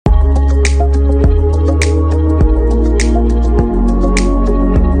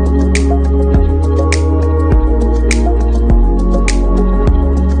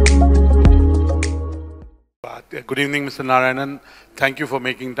evening, Mr. Narayanan. Thank you for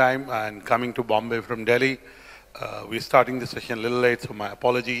making time and coming to Bombay from Delhi. We're starting the session a little late, so my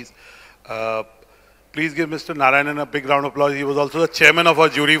apologies. Please give Mr. Narayanan a big round of applause. He was also the chairman of our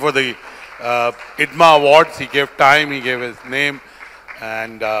jury for the IDMA Awards. He gave time, he gave his name,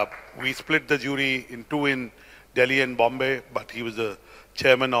 and we split the jury in two in Delhi and Bombay, but he was the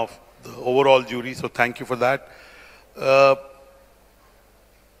chairman of the overall jury, so thank you for that.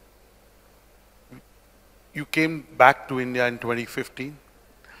 You came back to India in 2015.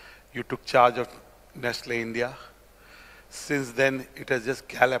 You took charge of Nestle India. Since then, it has just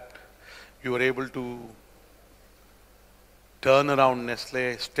galloped. You were able to turn around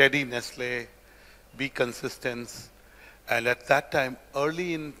Nestle, steady Nestle, be consistent. And at that time,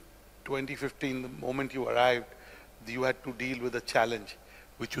 early in 2015, the moment you arrived, you had to deal with a challenge,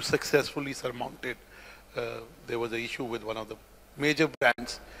 which you successfully surmounted. There was an issue with one of the major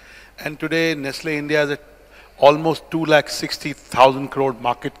brands. And today, Nestle India has almost 2,60,000 crore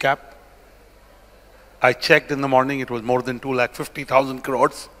market cap. I checked in the morning, it was more than 2,50,000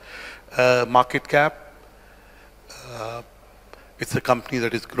 crores market cap. It's a company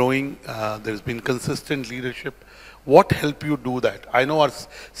that is growing. There's been consistent leadership. What helped you do that? I know our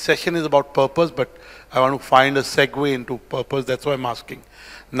session is about purpose, but I want to find a segue into purpose. That's why I'm asking.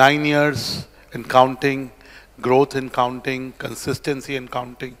 9 years in counting, growth in counting, consistency in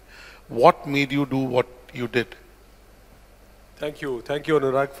counting. What made you do what you did? Thank you,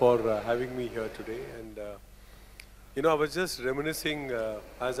 Annurag, for having me here today. And you know, I was just reminiscing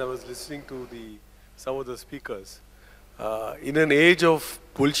as I was listening to some of the speakers. In an age of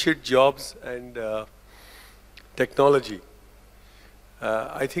bullshit jobs and technology,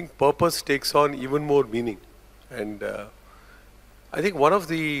 I think purpose takes on even more meaning. And I think one of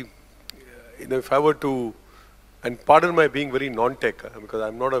the, you know, if I were to, and pardon my being very non-tech, because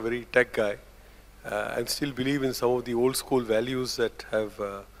I'm not a very tech guy, and still believe in some of the old school values that have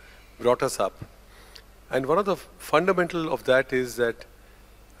brought us up. And one of the fundamental of that is that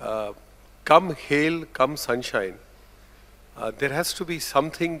come hail, come sunshine, there has to be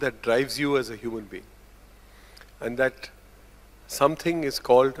something that drives you as a human being. And that something is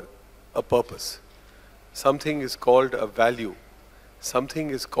called a purpose. Something is called a value.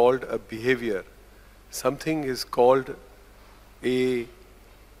 Something is called a behavior. Something is called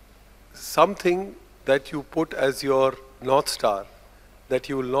something that you put as your North Star, that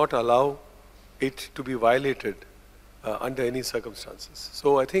you will not allow it to be violated under any circumstances.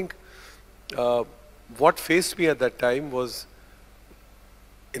 So I think what faced me at that time was,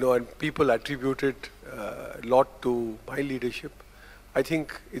 you know, and people attributed a lot to my leadership. I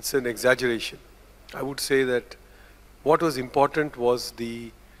think it's an exaggeration. I would say that what was important was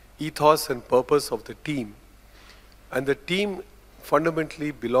the ethos and purpose of the team. And the team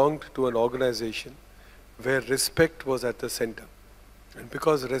fundamentally belonged to an organization where respect was at the center. And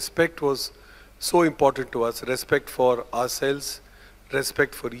because respect was so important to us, respect for ourselves,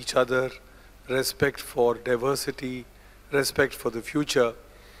 respect for each other, respect for diversity, respect for the future,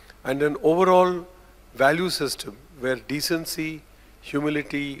 and an overall value system where decency,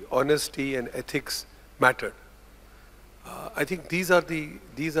 humility, honesty, and ethics mattered. I think these are the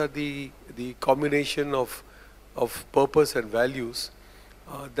combination of purpose and values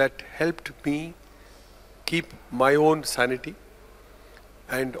that helped me keep my own sanity,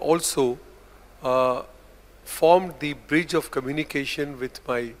 and also formed the bridge of communication with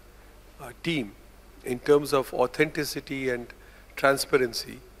my team in terms of authenticity and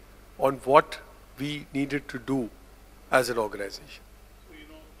transparency on what we needed to do as an organization. So, you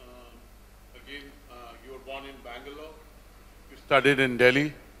know, again, you were born in Bangalore, you studied in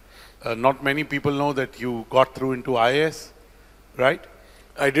Delhi. Not many people know that you got through into IAS, right?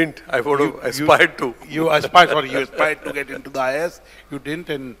 I didn't. I would have aspired to. You aspired, sorry, you aspired to get into the IAS. You didn't,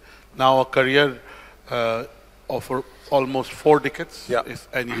 and now a career of almost 4 decades. Yeah.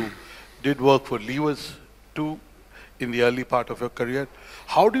 And you did work for Levers too in the early part of your career.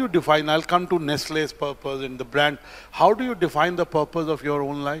 How do you define, I'll come to Nestle's purpose and the brand, how do you define the purpose of your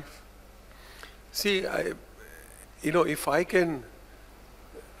own life? See, you know, if I can,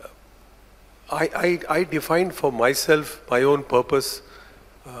 I defined for myself my own purpose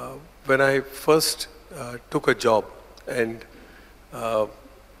when I first took a job and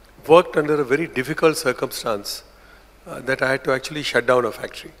worked under a very difficult circumstance that I had to actually shut down a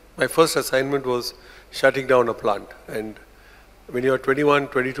factory. My first assignment was shutting down a plant, and when you're 21,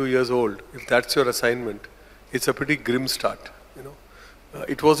 22 years old, if that's your assignment, it's a pretty grim start, you know.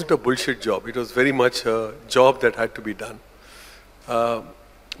 It wasn't a bullshit job. It was very much a job that had to be done.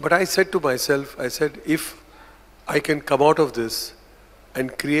 But I said to myself, I said, if I can come out of this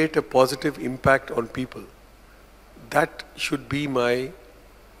and create a positive impact on people, that should be my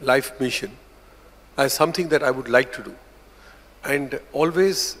life mission as something that I would like to do. And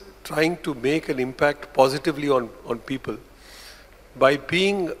always trying to make an impact positively on people by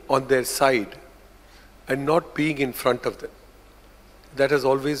being on their side and not being in front of them. That has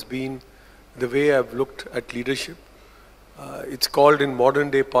always been the way I've looked at leadership. It's called in modern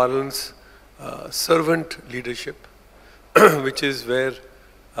day parlance servant leadership, which is where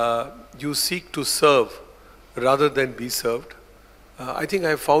you seek to serve rather than be served. I think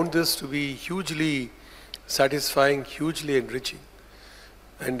I found this to be hugely satisfying, hugely enriching.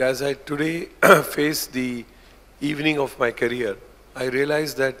 And as I today face the evening of my career, I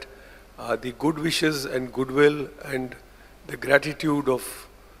realize that the good wishes and goodwill and the gratitude of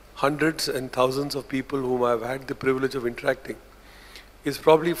hundreds and thousands of people whom I've had the privilege of interacting is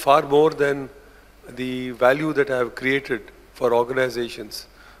probably far more than the value that I have created for organizations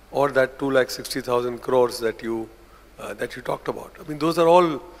or that 2,60,000 crores that you talked about. I mean, those are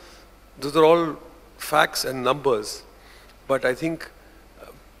all facts and numbers, but I think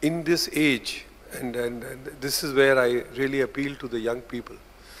in this age, and this is where I really appeal to the young people,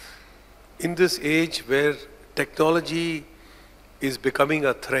 in this age where technology is becoming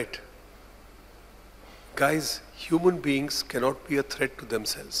a threat, guys, human beings cannot be a threat to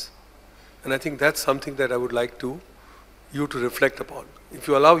themselves. And I think that's something that I would like you to reflect upon. If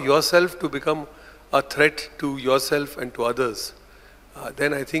you allow yourself to become a threat to yourself and to others,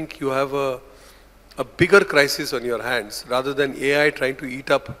 then I think you have a bigger crisis on your hands rather than AI trying to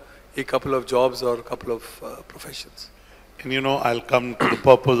eat up a couple of jobs or a couple of professions. And you know, I'll come to the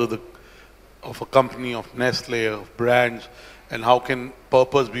purpose of a company, of Nestle, of brands, and how can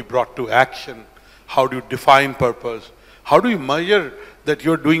purpose be brought to action? How do you define purpose? How do you measure that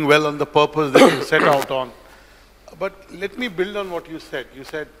you're doing well on the purpose that you set out on? But let me build on what you said. You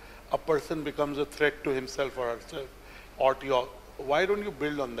said a person becomes a threat to himself or herself or to your... Why don't you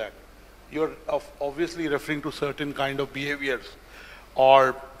build on that? You're obviously referring to certain kind of behaviors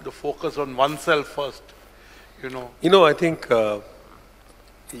or the focus on oneself first, you know. You know, I think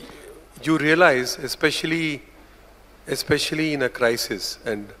you realize, especially in a crisis,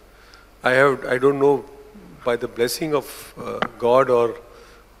 and I don't know, by the blessing of God or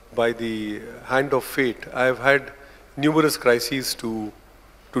by the hand of fate, I have had numerous crises to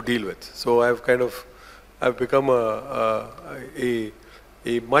deal with. So I've become a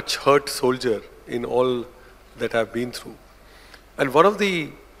much hurt soldier in all that I've been through. And one of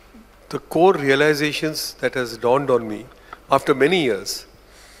the core realizations that has dawned on me after many years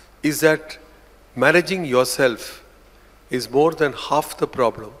is that managing yourself is more than half the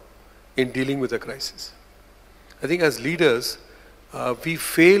problem in dealing with a crisis. I think as leaders, we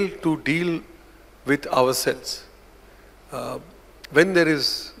fail to deal with ourselves. When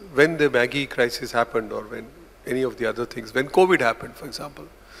the Maggie crisis happened, or when any of the other things, when COVID happened, for example,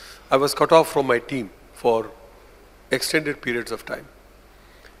 I was cut off from my team for extended periods of time.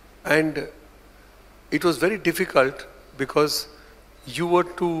 And it was very difficult because you were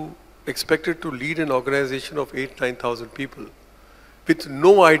expected to lead an organization of 8,000-9,000 people with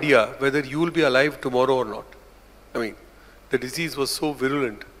no idea whether you will be alive tomorrow or not. I mean, the disease was so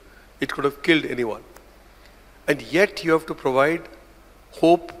virulent, it could have killed anyone. And yet you have to provide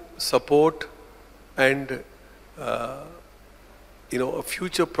hope, support, and a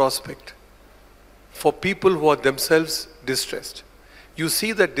future prospect for people who are themselves distressed. You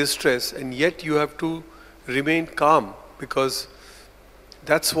see that distress, and yet you have to remain calm, because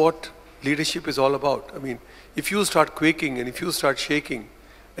that's what leadership is all about. I mean, if you start quaking, and if you start shaking,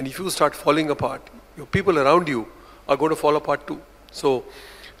 and if you start falling apart, your people around you are going to fall apart too. So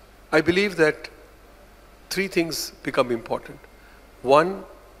I believe that three things become important. One,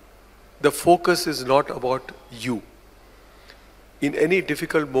 the focus is not about you. In any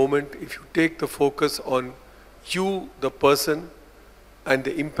difficult moment, if you take the focus on you, the person, and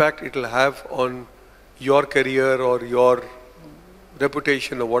the impact it will have on your career or your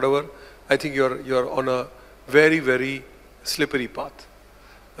reputation or whatever, I think you're on a very, very slippery path.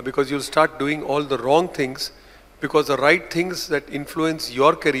 Because you'll start doing all the wrong things, because the right things that influence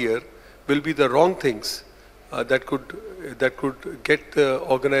your career will be the wrong things that could get the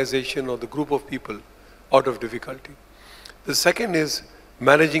organization or the group of people out of difficulty. The second is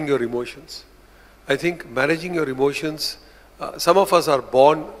managing your emotions. I think managing your emotions, some of us are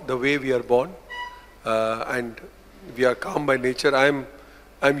born the way we are born, and we are calm by nature.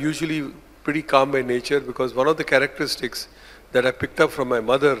 I'm usually pretty calm by nature, because one of the characteristics that I picked up from my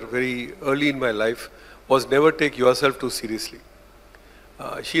mother very early in my life was never take yourself too seriously.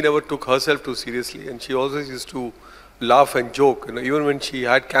 She never took herself too seriously, and she always used to laugh and joke. Even when she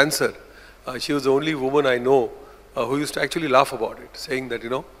had cancer, she was the only woman I know who used to actually laugh about it, saying that,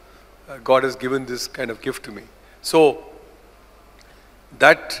 God has given this kind of gift to me. So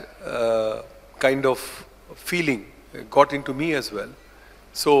that kind of feeling got into me as well.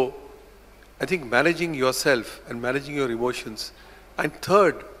 So I think managing yourself and managing your emotions. And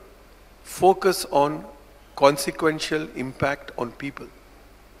third, focus on consequential impact on people.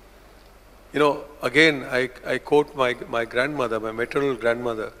 Again, I quote my grandmother, my maternal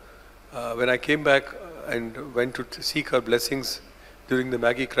grandmother. When I came back and went to seek her blessings during the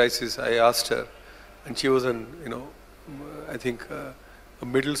Maggie crisis, I asked her, and she was I think a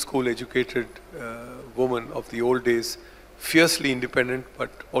middle school educated woman of the old days, fiercely independent, but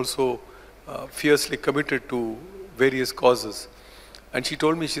also fiercely committed to various causes. And she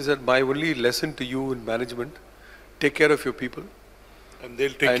told me, she said, my only lesson to you in management, take care of your people. And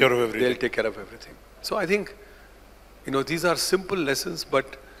they'll take care of everything. They'll take care of everything. So I think, these are simple lessons,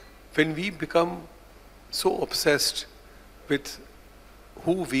 but when we become so obsessed with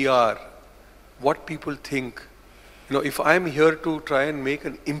who we are, what people think, if I'm here to try and make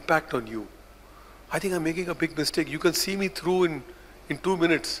an impact on you, I think I'm making a big mistake. You can see me through in 2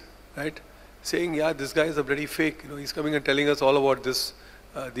 minutes, right? Saying, yeah, this guy is a bloody fake. He's coming and telling us all about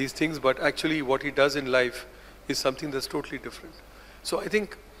these things, but actually what he does in life is something that's totally different. So I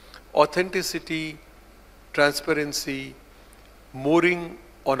think authenticity, transparency, mooring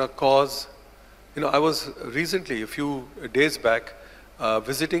on a cause. I was recently, a few days back,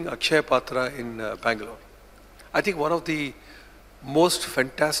 visiting Akshaya Patra in Bangalore. I think one of the most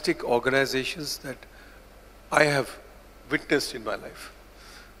fantastic organizations that I have witnessed in my life.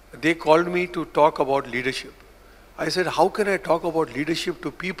 They called me to talk about leadership. I said, how can I talk about leadership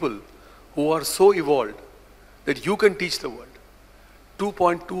to people who are so evolved that you can teach the world?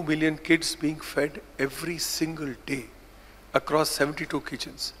 2.2 million kids being fed every single day across 72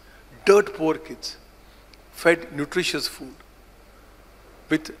 kitchens. Dirt poor kids, fed nutritious food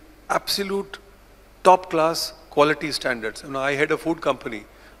with absolute top class quality standards. I had a food company.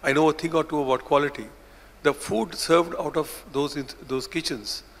 I know a thing or two about quality. The food served out of those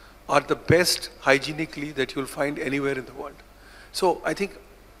kitchens are the best hygienically that you'll find anywhere in the world. So I think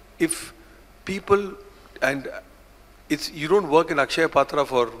if people, and you don't work in Akshaya Patra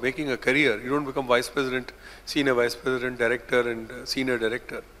for making a career. You don't become vice president, senior vice president, director, and senior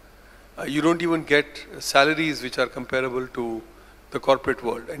director. You don't even get salaries which are comparable to the corporate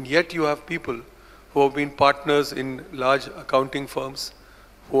world. And yet you have people who have been partners in large accounting firms,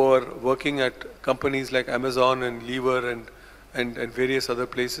 who are working at companies like Amazon and Lever and various other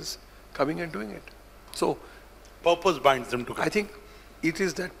places, coming and doing it. So purpose binds them together. I think it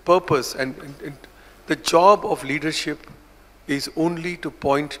is that purpose, and the job of leadership is only to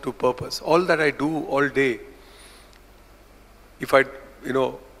point to purpose. All that I do all day, if I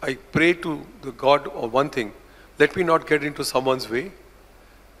pray to the God of one thing, let me not get into someone's way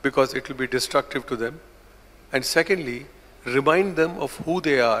because it will be destructive to them. And secondly, remind them of who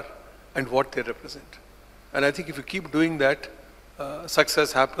they are and what they represent. And I think if you keep doing that,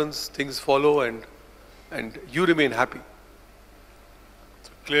 success happens, things follow, and you remain happy.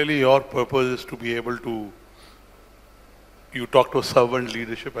 So clearly your purpose is to be able to, you talk to servant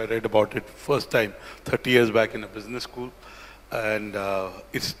leadership. I read about it first time 30 years back in a business school. And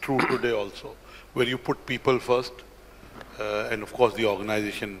it's true today also, where you put people first, and of course the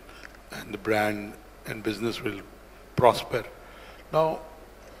organization and the brand and business will prosper. Now,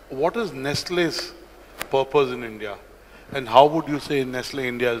 what is Nestle's purpose in India? And how would you say Nestle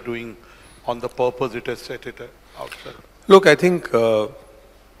India is doing on the purpose it has set it outside? Look, I think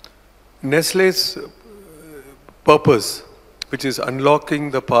Nestle's purpose, which is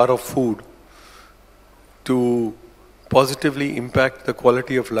unlocking the power of food to positively impact the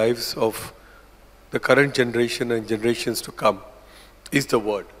quality of lives of the current generation and generations to come, is the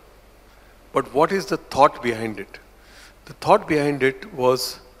word. But what is the thought behind it? The thought behind it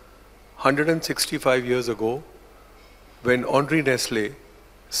was 165 years ago when Henri Nestle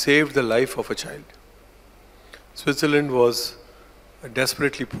saved the life of a child. Switzerland was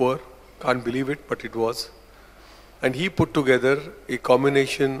desperately poor, can't believe it, but it was. And he put together a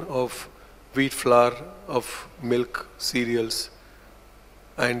combination of wheat flour, of milk, cereals,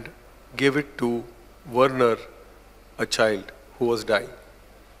 and gave it to Werner, a child who was dying.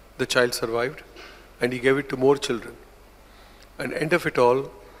 The child survived, and he gave it to more children. And end of it all,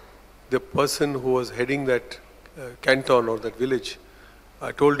 the person who was heading that canton or that village,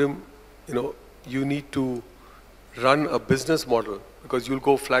 I told him, you need to run a business model because you'll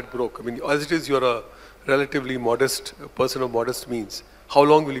go flat broke. I mean, as it is, you're a relatively modest person of modest means. How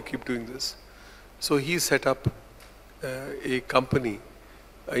long will you keep doing this? So he set up a company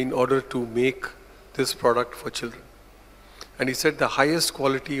in order to make this product for children. And he said the highest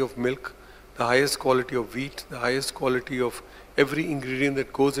quality of milk, the highest quality of wheat, the highest quality of every ingredient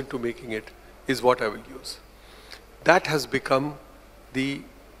that goes into making it is what I will use. That has become the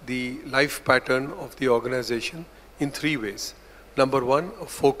life pattern of the organization in 3 ways. Number 1, a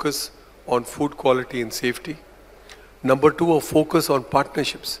focus on food quality and safety. Number 2, a focus on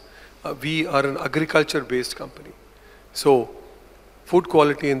partnerships. We are an agriculture-based company. So food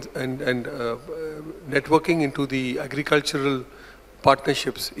quality and networking into the agricultural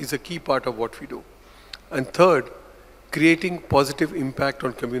partnerships is a key part of what we do. And third, creating positive impact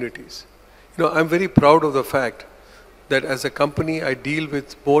on communities. You know, I'm very proud of the fact that as a company, I deal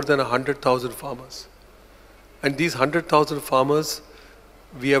with more than 100,000 farmers. And these 100,000 farmers,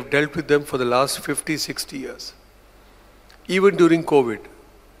 we have dealt with them for the last 50, 60 years. Even during COVID,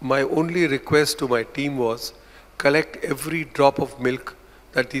 my only request to my team was collect every drop of milk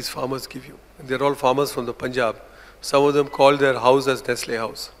that these farmers give you. And they're all farmers from the Punjab. Some of them call their house as Nestle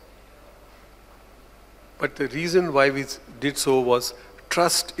house. But the reason why we did so was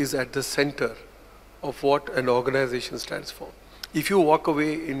trust is at the center of what an organization stands for. If you walk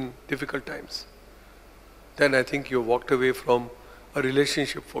away in difficult times, then I think you walked away from a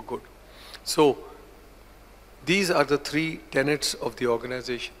relationship for good. So these are the 3 tenets of the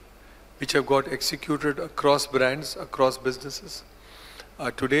organization which have got executed across brands, across businesses.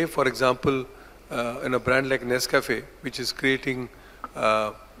 Today, for example, in a brand like Nescafe, which is creating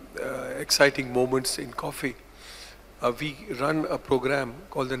exciting moments in coffee, we run a program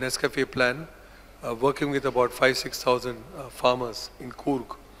called the Nescafe Plan, working with about 5,000-6,000 farmers in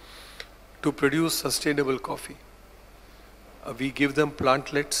Coorg to produce sustainable coffee. We give them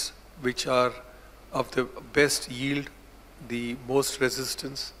plantlets which are of the best yield, the most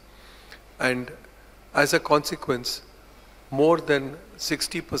resistance, and as a consequence, more than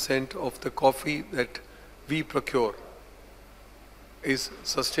 60% of the coffee that we procure is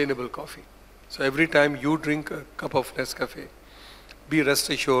sustainable coffee. So every time you drink a cup of Nescafe, be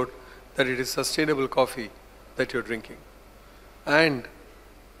rest assured that it is sustainable coffee that you're drinking. And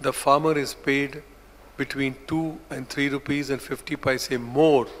the farmer is paid between 2 and 3 rupees and 50 paise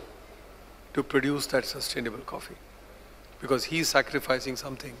more to produce that sustainable coffee, because he is sacrificing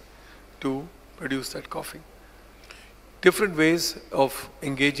something to produce that coffee. Different ways of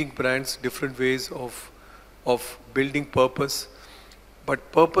engaging brands, different ways of building purpose,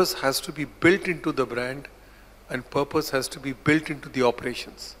 but purpose has to be built into the brand and purpose has to be built into the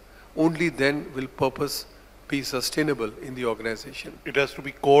operations. Only then will purpose be sustainable in the organization. It has to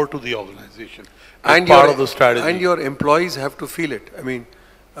be core to the organization and part of the strategy. And your employees have to feel it. I mean,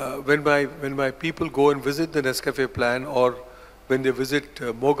 when my people go and visit the Nescafe Plan or when they visit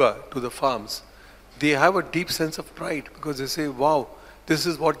Moga to the farms, they have a deep sense of pride because they say, wow, this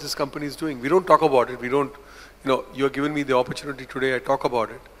is what this company is doing. We don't talk about it. We don't, you know, you're giving me the opportunity today, I talk about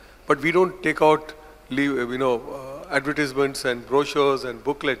it. But we don't take out, you know, advertisements and brochures and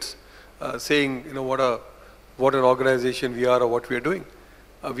booklets saying, you know, what an organization we are or what we are doing.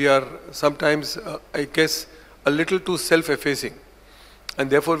 We are sometimes, I guess, a little too self-effacing. And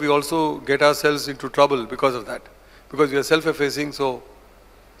therefore, we also get ourselves into trouble because of that. Because we are self-effacing, so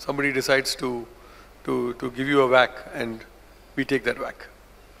somebody decides to give you a whack, and we take that whack.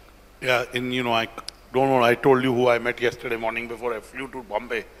 Yeah, you know, I don't know, I told you who I met yesterday morning before I flew to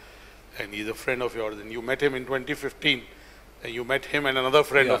Bombay, and he's a friend of yours, and you met him in 2015, and you met him and another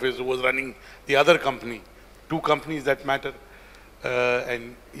friend of his who was running the other company, 2 companies that matter,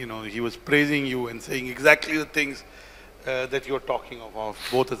 and, you know, he was praising you and saying exactly the things that you're talking of,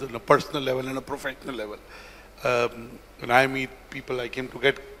 both at a personal level and a professional level. When I meet people like him to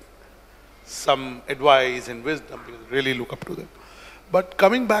get some advice and wisdom, because I really look up to them. But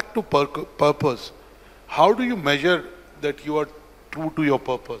coming back to purpose, how do you measure that you are true to your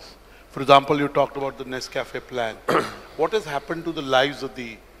purpose? For example, you talked about the Nescafe Plan. What has happened to the lives of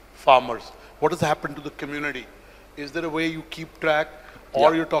the farmers? What has happened to the community? Is there a way you keep track?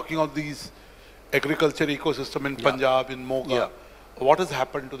 Or you're talking of these agriculture ecosystem in Punjab, in Moga? What has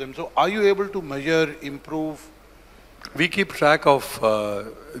happened to them? So are you able to measure, improve? We keep track of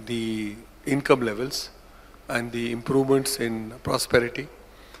the income levels and the improvements in prosperity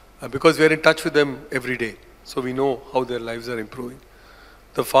because we are in touch with them every day. So we know how their lives are improving.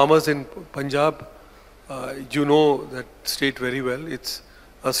 The farmers in Punjab, you know that state very well. It's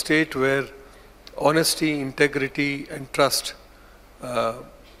a state where honesty, integrity and trust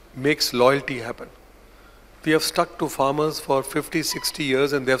makes loyalty happen. We have stuck to farmers for 50, 60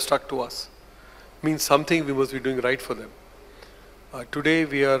 years and they have stuck to us. Means something we must be doing right for them. Today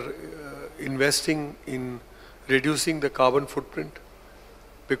we are investing in reducing the carbon footprint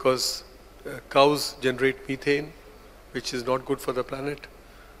because cows generate methane, which is not good for the planet.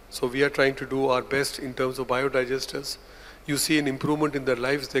 So we are trying to do our best in terms of biodigesters. You see an improvement in their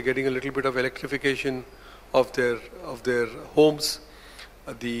lives. They're getting a little bit of electrification of their homes.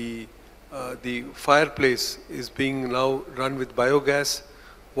 The fireplace is being now run with biogas.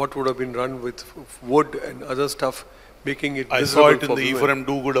 What would have been run with wood and other stuff, making it I saw it in for the women. E4m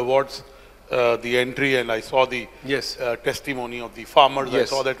Do Good Awards, the entry, and I saw the Yes. testimony of the farmers.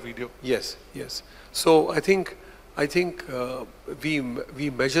 Yes. I saw that video. Yes, yes. So I think we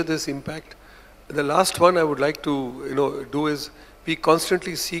measure this impact. The last one I would like to do is we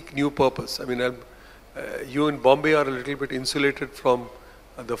constantly seek new purpose. I mean, you in Bombay are a little bit insulated from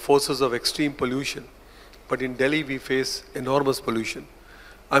the forces of extreme pollution, but in Delhi we face enormous pollution.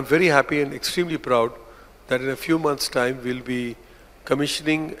 I'm very happy and extremely proud that in a few months' time we'll be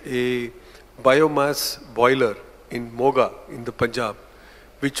commissioning a biomass boiler in Moga in the Punjab,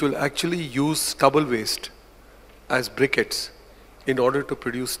 which will actually use stubble waste as briquettes in order to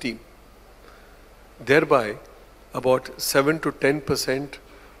produce steam. Thereby, about 7 to 10%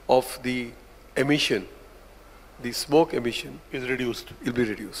 of the emission, the smoke emission, Is reduced. will be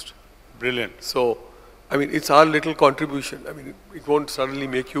reduced. Brilliant. So, I mean, it's our little contribution. I mean, it won't suddenly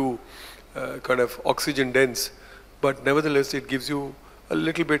make you kind of oxygen dense, but nevertheless, it gives you a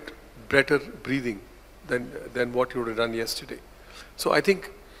little bit better breathing than what you would have done yesterday. So, I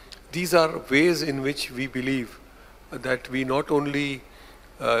think these are ways in which we believe that we not only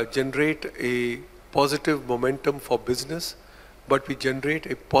generate a positive momentum for business, but we generate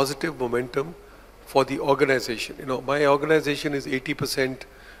a positive momentum for the organization. You know, my organization is 80%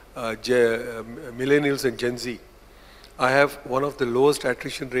 millennials and Gen Z. I have one of the lowest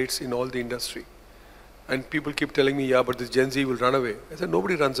attrition rates in all the industry. And people keep telling me, yeah, but this Gen Z will run away. I said,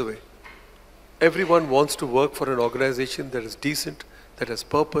 nobody runs away. Everyone wants to work for an organization that is decent, that has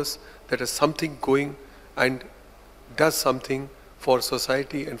purpose, that has something going and does something for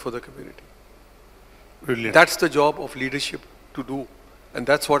society and for the community. Brilliant. That's the job of leadership to do, and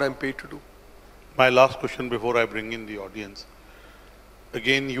that's what I'm paid to do. My last question before I bring in the audience.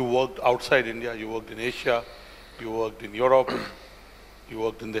 Again, you worked outside India, you worked in Asia, you worked in Europe, you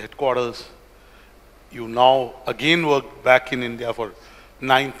worked in the headquarters. You now again work back in India for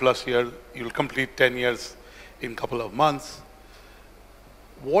 9+ years. You'll complete 10 years in a couple of months.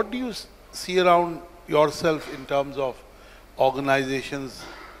 What do you see around yourself in terms of organizations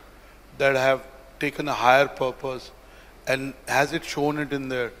that have taken a higher purpose, and has it shown it in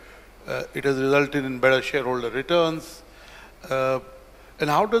their, it has resulted in better shareholder returns, and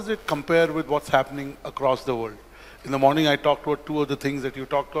how does it compare with what's happening across the world? In the morning I talked about two of the things that you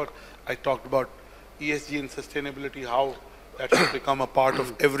talked about. I talked about ESG and sustainability, how that should become a part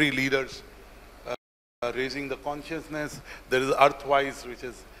of every leader's raising the consciousness. There is Earthwise, which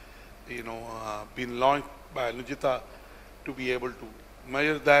has been launched by Anujita to be able to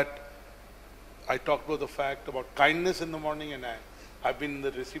measure that. I talked about the fact about kindness in the morning, and I've been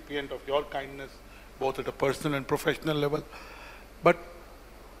the recipient of your kindness, both at a personal and professional level. But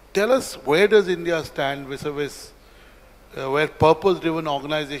tell us, where does India stand vis-a-vis where purpose-driven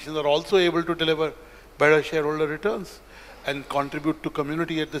organizations are also able to deliver better shareholder returns and contribute to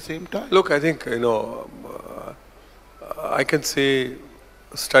community at the same time? Look, I think, I can say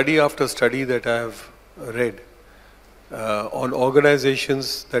study after study that I have read on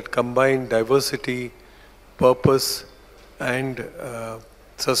organizations that combine diversity, purpose, and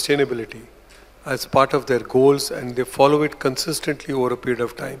sustainability as part of their goals, and they follow it consistently over a period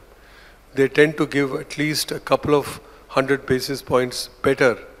of time. They tend to give at least a couple of 100 basis points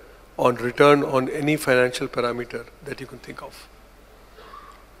better on return on any financial parameter that you can think of.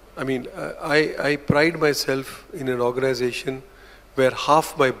 I mean, I pride myself in an organization where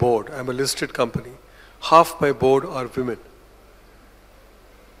half my board, I'm a listed company, half my board are women.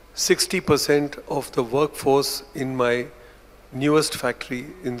 60% of the workforce in my newest factory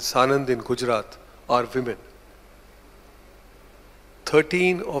in Sanand in Gujarat are women.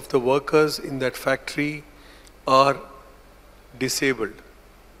 13 of the workers in that factory are disabled.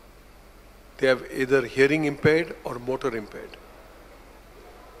 They have either hearing impaired or motor impaired.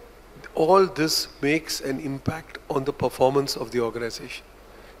 All this makes an impact on the performance of the organization.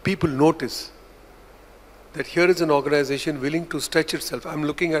 People notice that here is an organization willing to stretch itself. I'm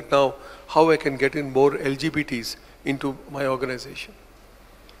looking at now how I can get in more LGBTs into my organization.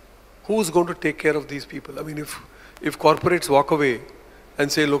 Who's going to take care of these people? I mean, if corporates walk away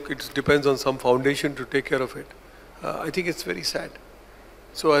and say, look, it depends on some foundation to take care of it, I think it's very sad.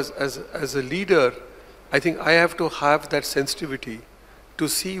 So as a leader, I think I have to have that sensitivity to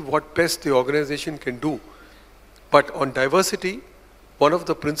see what best the organization can do. But on diversity, one of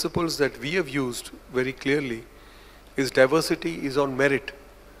the principles that we have used very clearly is diversity is on merit.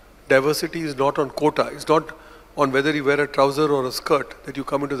 Diversity is not on quota. It's not on whether you wear a trouser or a skirt that you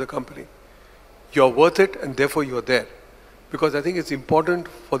come into the company. You're worth it and therefore you're there. Because I think it's important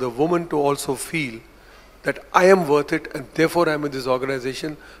for the woman to also feel that I am worth it and therefore I'm in this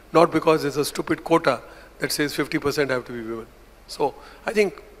organization, not because there's a stupid quota that says 50% have to be women. So I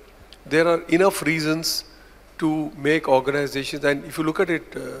think there are enough reasons to make organizations, and if you look at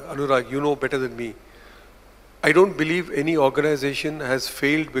it, Annurag, you know better than me, I don't believe any organization has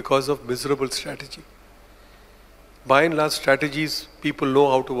failed because of miserable strategy. By and large strategies, people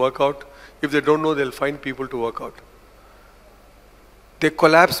know how to work out. If they don't know, they'll find people to work out. They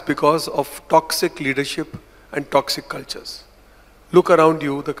collapse because of toxic leadership and toxic cultures. Look around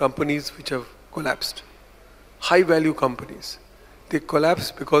you, the companies which have collapsed. High value companies. They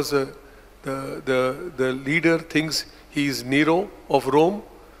collapse because the leader thinks he is Nero of Rome,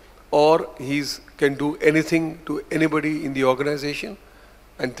 or he can do anything to anybody in the organization,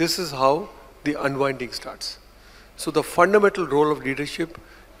 and this is how the unwinding starts. So the fundamental role of leadership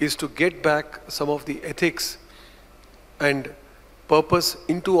is to get back some of the ethics and purpose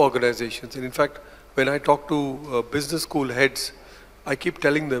into organizations. And in fact, when I talk to business school heads, I keep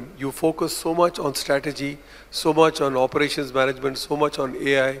telling them, you focus so much on strategy, so much on operations management, so much on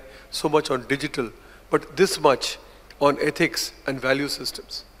AI, so much on digital, but this much on ethics and value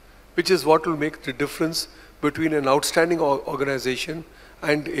systems, which is what will make the difference between an outstanding organization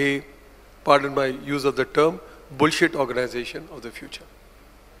and a, pardon my use of the term, bullshit organization of the future.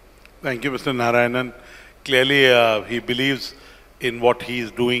 Thank you, Mr. Narayanan. Clearly, he believes in what he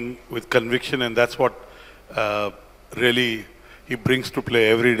is doing with conviction, and that's what really he brings to play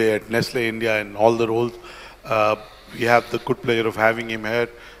every day at Nestle India and all the roles. We have the good pleasure of having him here.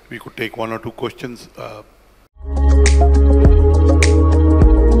 We could take one or two questions.